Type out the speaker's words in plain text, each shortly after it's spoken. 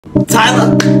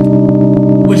Tyler,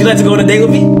 would you like to go on a date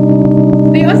with me?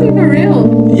 Are you asking for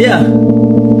real? Yeah.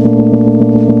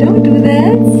 Don't do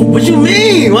that. What you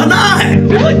mean? Why not?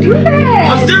 Don't do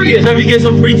that. I'm serious. If you get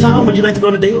some free time, would you like to go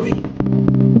on a date with me?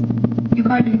 You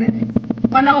can't do that.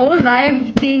 On the whole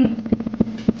life thing.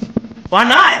 Why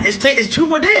not? It's two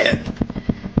more days.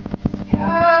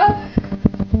 Yeah.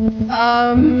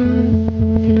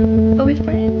 But with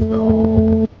friends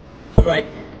though. Right.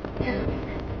 Yeah.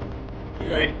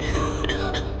 You're right.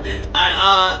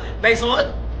 Next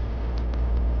one.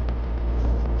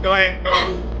 Go ahead.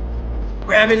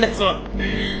 Grab it. Next one.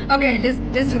 Okay, just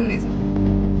do this.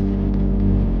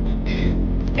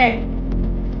 Okay.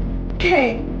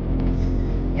 Okay.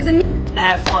 Isn't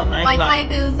Have fun. like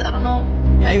this? I don't know.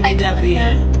 Yeah, it definitely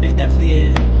is. It definitely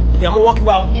is. Yeah, I'm gonna walk you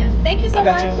out. Yeah. Thank you so I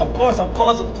got much. you. Of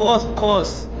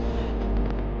course.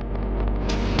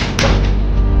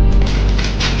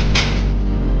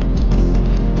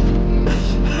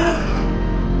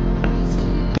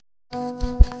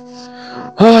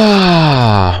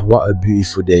 Ah, what a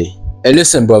beautiful day. Hey,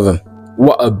 listen, brother.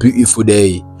 What a beautiful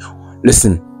day.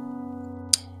 Listen.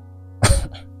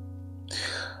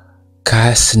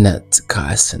 Kai Cenat.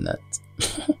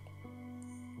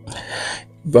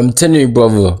 I'm telling you,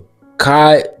 brother,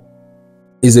 Kai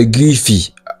is a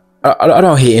goofy. I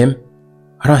don't hate him.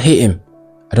 I don't hate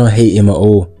him at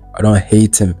all. I don't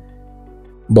hate him.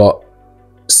 But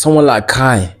someone like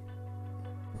Kai,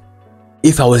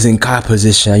 if I was in Kai's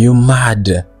position, are you mad?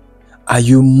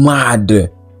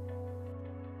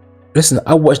 Listen,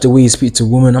 I watch the way he speaks to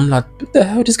women. I'm like, what the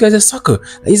hell? This guy's a sucker.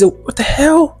 What the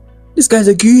hell? This guy's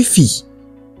a goofy.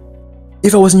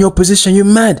 If I was in your position, you're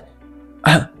mad.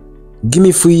 Give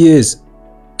me 3 years.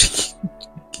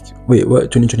 Wait,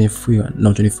 what? 2023?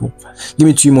 No, 24. Give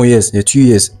me 2 more years. Yeah, 2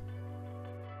 years.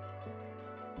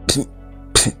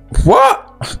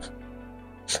 What?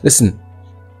 Listen,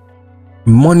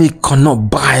 money cannot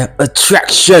buy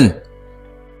attraction.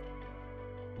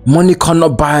 Money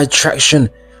cannot buy attraction.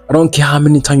 I don't care how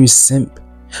many times you simp.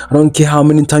 I don't care how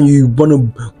many times you want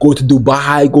to go to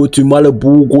Dubai, go to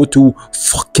Malibu, go to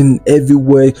fucking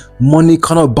everywhere. Money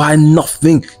cannot buy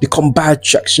nothing. They can't buy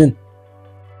attraction.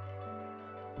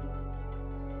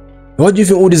 What do you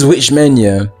think all these rich men,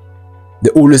 yeah,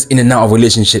 they're always in and out of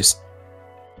relationships?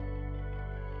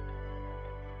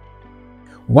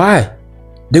 Why?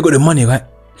 They got the money, right?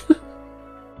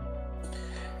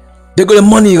 They got the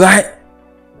money, right?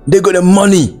 They got the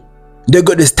money. They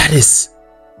got the status.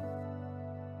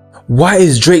 Why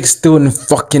is Drake still in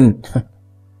fucking...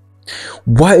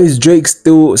 Why is Drake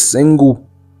still single?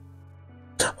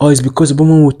 Oh, it's because the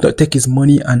woman would not take his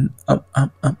money and...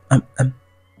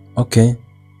 Okay.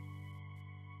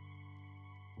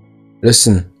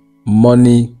 Listen,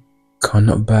 money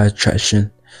cannot buy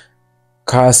attraction.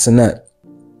 Kai Cenat,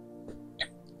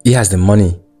 he has the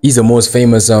money. He's the most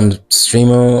famous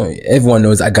streamer. Everyone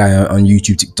knows that guy on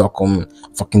YouTube, TikTok, on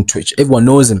fucking Twitch. Everyone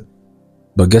knows him.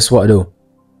 But guess what though?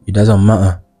 It doesn't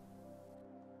matter.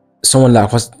 Someone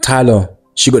like Tyler,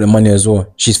 she got the money as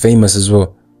well. She's famous as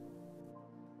well.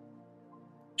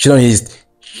 She don't need his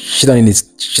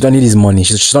money.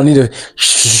 She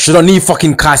don't need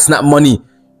fucking Kai Cenat money.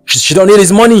 She don't need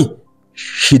his money.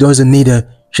 She doesn't need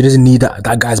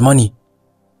that guy's money.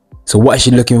 So what is she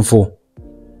looking for?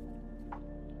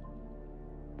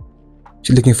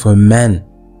 She's looking for a man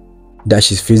that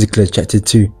she's physically attracted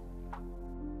to.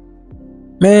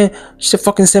 Man, she's the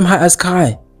fucking same height as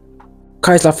Kai.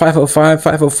 Kai's like 5'5",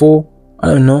 5'4". I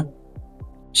don't know.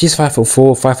 She's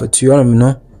 5'4", 5'2". I don't even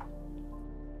know.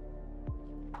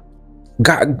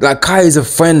 Like Kai is a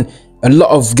friend. A lot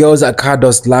of girls that Kai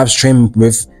does live stream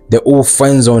with, they're all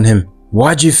friends on him.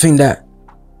 Why do you think that?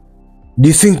 Do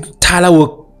you think Tyler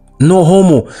will, no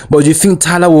homo, but do you think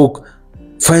Tyler will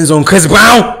friends on Chris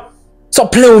Brown?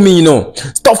 Stop playing with me, you know.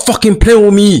 Stop fucking playing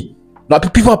with me.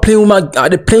 Like, people are playing with my,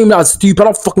 they're playing with me as stupid. I'm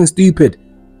not fucking stupid.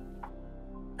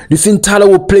 Do you think Tyler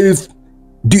will play with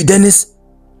Duke Dennis?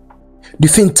 Do you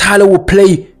think Tyler will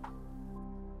play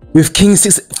with King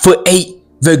 6'8",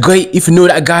 the great, if you know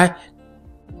that guy?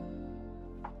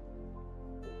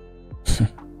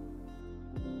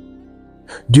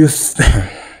 Do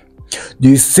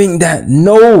you think that?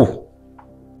 No.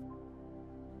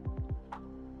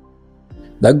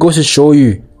 That goes to show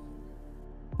you,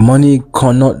 money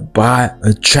cannot buy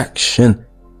attraction,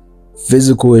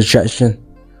 physical attraction.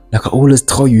 Like I always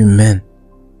tell you, man,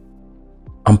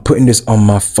 I'm putting this on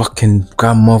my fucking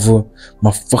grandmother, my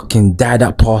fucking dad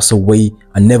that passed away.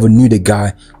 I never knew the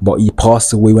guy, but he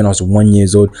passed away when I was 1 year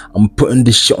old. I'm putting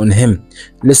this shit on him.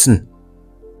 Listen,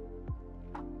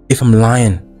 if I'm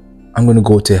lying, I'm gonna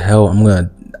go to hell. I'm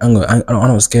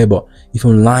not scared, but if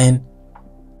I'm lying,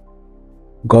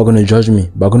 God gonna judge me.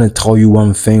 But I'm gonna tell you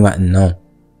one thing right now.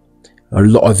 A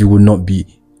lot of you will not be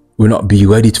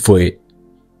ready for it.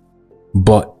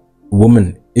 But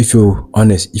woman, if you're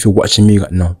honest, if you're watching me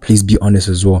right now, please be honest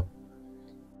as well.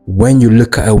 When you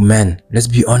look at a man, let's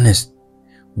be honest.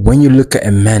 When you look at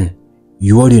a man,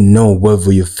 you already know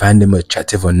whether you find him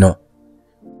attractive or not.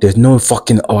 There's no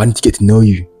fucking, oh, I need to get to know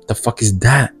you. The fuck is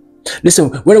that? Listen,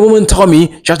 when a woman told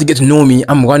me she has to get to know me,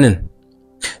 I'm running.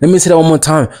 Let me say that one more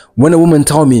time. When a woman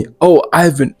told me, oh,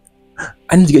 Ivan,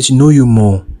 I need to get to know you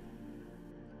more,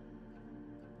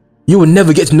 you will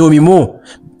never get to know me more.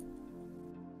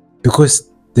 Because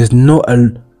there's no,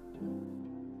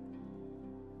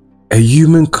 a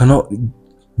human cannot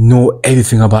know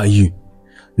everything about you.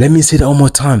 Let me say that one more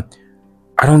time.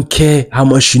 I don't care how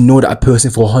much you know that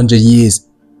person for 100 years.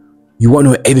 You won't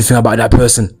know everything about that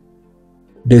person.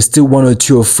 There's still 1 or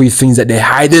 2 or 3 things that they're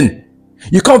hiding.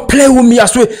 You can't play with me, I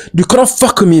swear. You cannot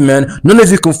fuck with me, man. None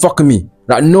of you can fuck with me.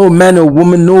 Like, no man or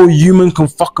woman, no human can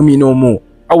fuck with me no more.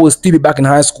 I was stupid back in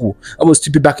high school. I was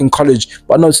stupid back in college.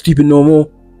 But I'm not stupid no more.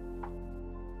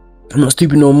 I'm not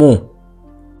stupid no more.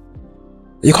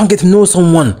 You can't get to know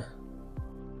someone.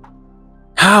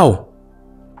 How?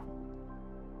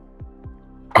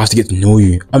 I have to get to know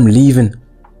you. I'm leaving.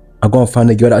 I'm going to find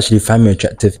a girl that actually find me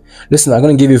attractive. Listen, I'm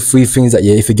going to give you 3 things that,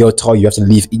 yeah, if a girl tell you, you have to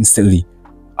leave instantly.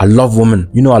 I love women.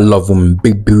 You know I love women.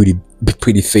 Big booty, big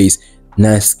pretty face,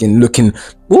 nice skin, looking,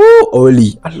 woo,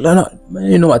 oily. I love it.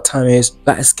 Man, you know what time it is.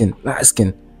 Light skin.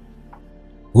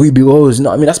 Ruby rose. You know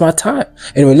what I mean? That's my type.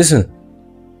 Anyway, listen.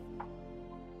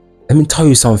 Let me tell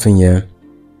you something, yeah.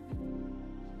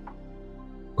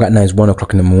 Right now it's 1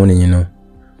 o'clock in the morning, you know.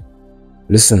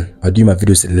 Listen, I do my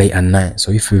videos late at night,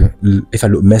 so if I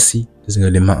look messy, it doesn't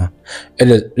really matter.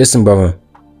 Hey, listen, brother.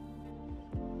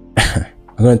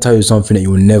 I'm gonna tell you something that you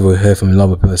will never hear from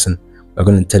another person. I'm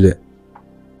gonna tell it.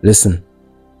 Listen.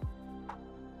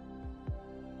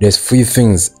 There's 3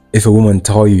 things. If a woman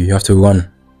tell you, you have to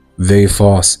run very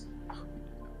fast.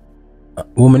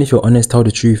 Woman, if you're honest, tell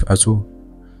the truth as well.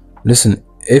 Listen,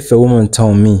 if a woman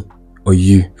tell me, or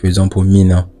you, for example, me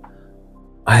now,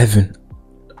 Ivan,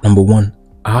 number 1,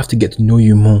 I have to get to know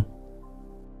you more.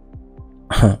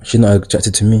 She's not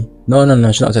attracted to me. No,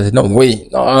 she's not attracted. No,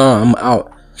 wait. No, I'm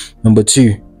out. Number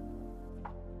 2,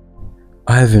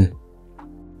 Ivan,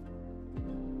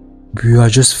 we are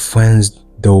just friends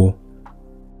though.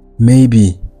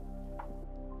 Maybe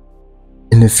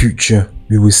in the future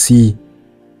we will see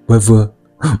whether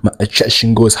my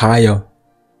attraction goes higher.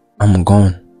 I'm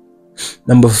gone.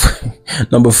 Number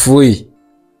 3,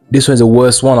 this one's the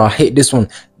worst one. I hate this one.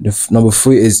 Number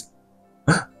 3 is,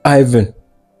 Ivan,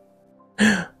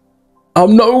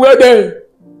 I'm not ready.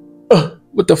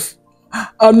 What the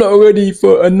I'm not ready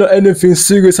for anything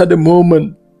serious at the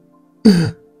moment.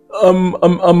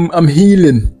 I'm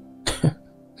healing.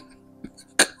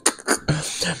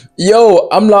 Yo,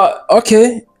 I'm like,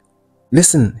 okay,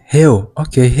 listen, heal.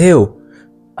 Okay, heal.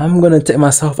 I'm gonna take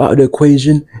myself out of the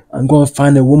equation. I'm gonna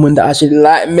find a woman that actually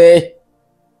like me.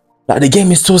 Like, the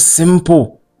game is so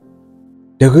simple.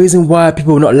 The reason why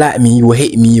people will not like me, will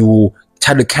hate me, will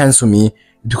try to cancel me,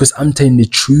 is because I'm telling the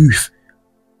truth.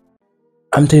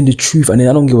 I'm telling the truth, and then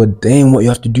I don't give a damn what you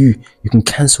have to do. You can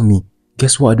cancel me.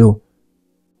 Guess what though?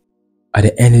 At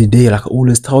the end of the day, like I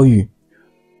always tell you,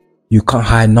 you can't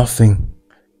hide nothing.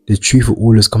 The truth will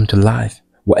always come to life.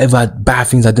 Whatever bad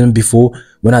things I done before,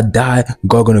 when I die,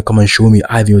 God gonna come and show me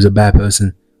Ivy was a bad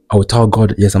person. I will tell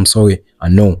God, yes, I'm sorry. I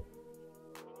know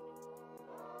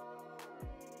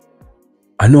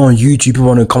on YouTube people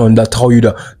want to come and tell you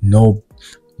that, no,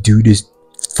 do this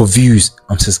for views.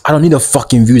 I don't need the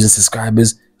fucking views and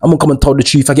subscribers. I'm gonna come and tell the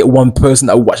truth. If I get 1 person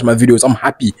that will watch my videos, I'm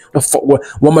happy. The fuck, what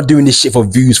am I doing this shit for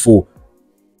views for?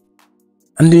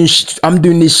 I'm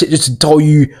doing this shit just to tell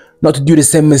you not to do the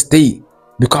same mistake,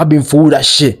 because I've been through that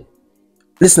shit.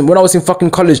 Listen, when I was in fucking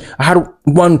college, I had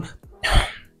one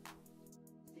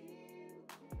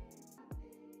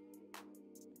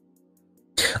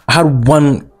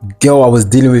girl I was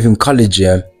dealing with in college,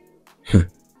 yeah.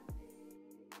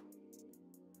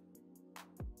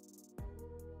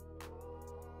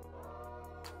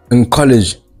 In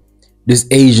college, this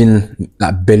Asian,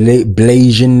 like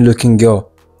Blasian looking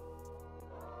girl.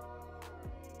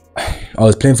 I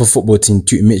was playing for football team,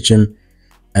 Tooting Mitcham,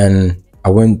 and I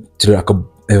went to like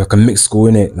a mixed school,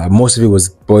 in it. Like, most of it was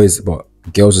boys, but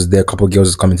girls was there. A couple of girls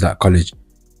was coming to that college.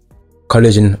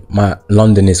 College in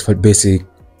London is for basically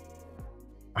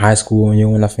high school, you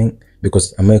know, I think,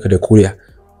 because America they call it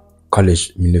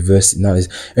college, university now.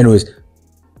 Anyways,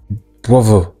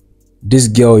 brother, this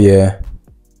girl, yeah,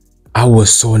 I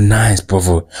was so nice,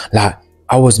 brother. Like,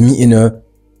 I was meeting her,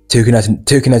 taking her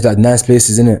to like nice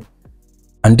places, innit?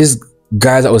 And this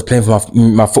guys that was playing for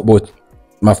my football,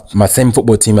 my same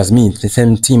football team as me, the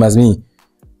same team as me,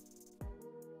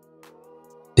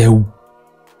 they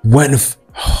went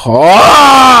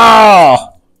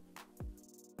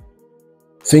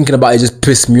thinking about it just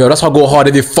pissed me off. That's why I go hard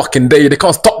every fucking day. They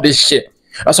can't stop this shit.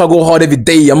 That's why I go hard every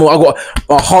day. My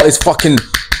heart is fucking.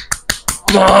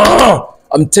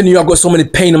 I'm telling you, I've got so many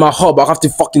pain in my heart, but I have to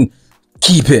fucking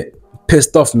keep it.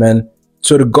 Pissed off, man.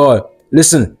 Swear to God.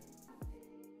 Listen,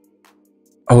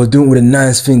 I was doing with a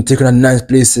nice thing, taking her nice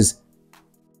places.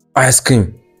 Ice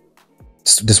cream.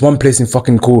 There's one place in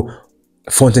fucking called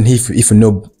Fountain Heath, if you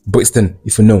know, Brixton,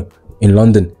 if you know, in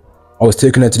London. I was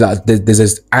taking her to like, there's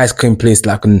this ice cream place,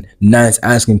 like a nice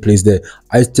ice cream place there.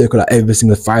 I used to take her like every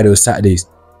single Friday or Saturdays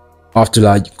after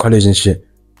like college and shit.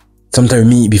 Sometimes we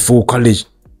meet before college.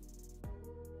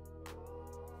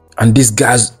 And these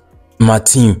guys, my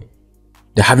team,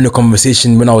 they're having a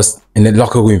conversation when I was in the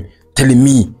locker room, telling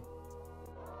me,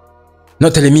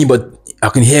 not telling me, but I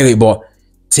can hear it, but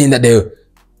saying that they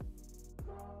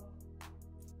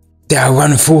are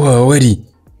running for her already.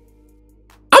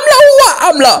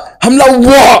 I'm like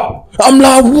what?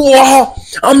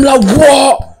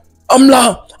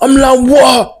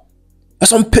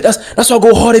 That's why I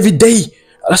go hard every day.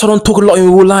 That's why I don't talk a lot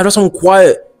in real life. That's why I'm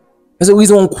quiet. That's the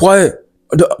reason I'm quiet.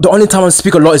 The only time I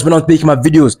speak a lot is when I'm making my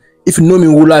videos. If you know me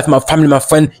in real life, my family, my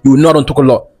friend, you will know I don't talk a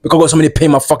lot because I got so many pain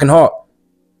in my fucking heart.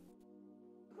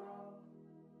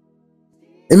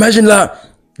 Imagine like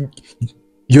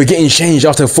you're getting changed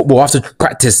after football, after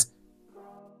practice.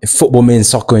 Football means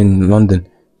soccer in London,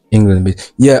 England.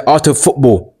 Yeah, after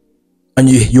football, and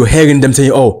you're hearing them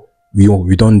saying, "Oh,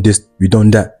 we done this, we done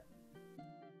that.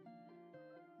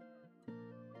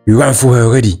 We ran for her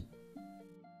already.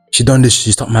 She done this.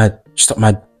 She stopped mad. She stopped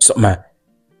mad. She stopped mad."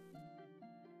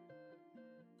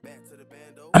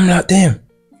 I'm like, damn.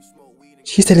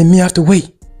 She's telling me I have to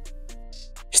wait.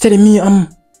 She's telling me I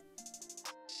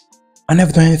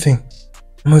never done anything.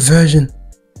 I'm a virgin.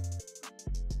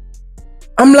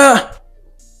 I'm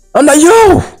like,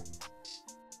 yo.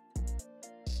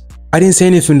 I didn't say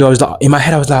anything though. I was like, in my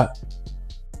head, I was like,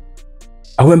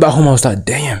 I went back home. I was like,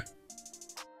 damn,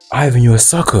 Ivan, you're a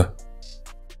sucker.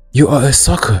 You are a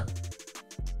sucker.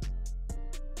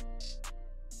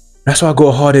 That's why I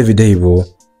go hard every day, bro.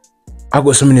 I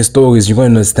got so many stories. You're gonna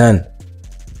understand.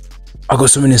 I got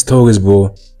so many stories,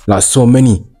 bro. Like so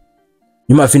many.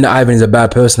 You might think that Ivan is a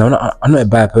bad person. I'm not a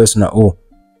bad person at all.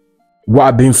 What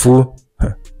I've been through,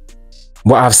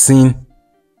 what I've seen,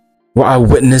 what I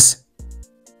witnessed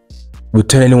will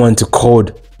turn anyone to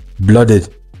cold-blooded.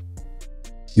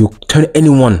 You turn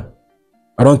anyone.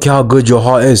 I don't care how good your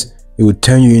heart is. It will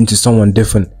turn you into someone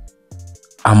different.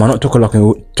 I might not talk a lot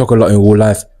in real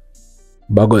life,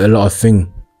 but I got a lot of things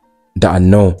that I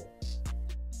know,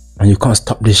 and you can't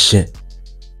stop this shit.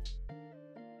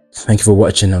 Thank you for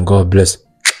watching, and God bless.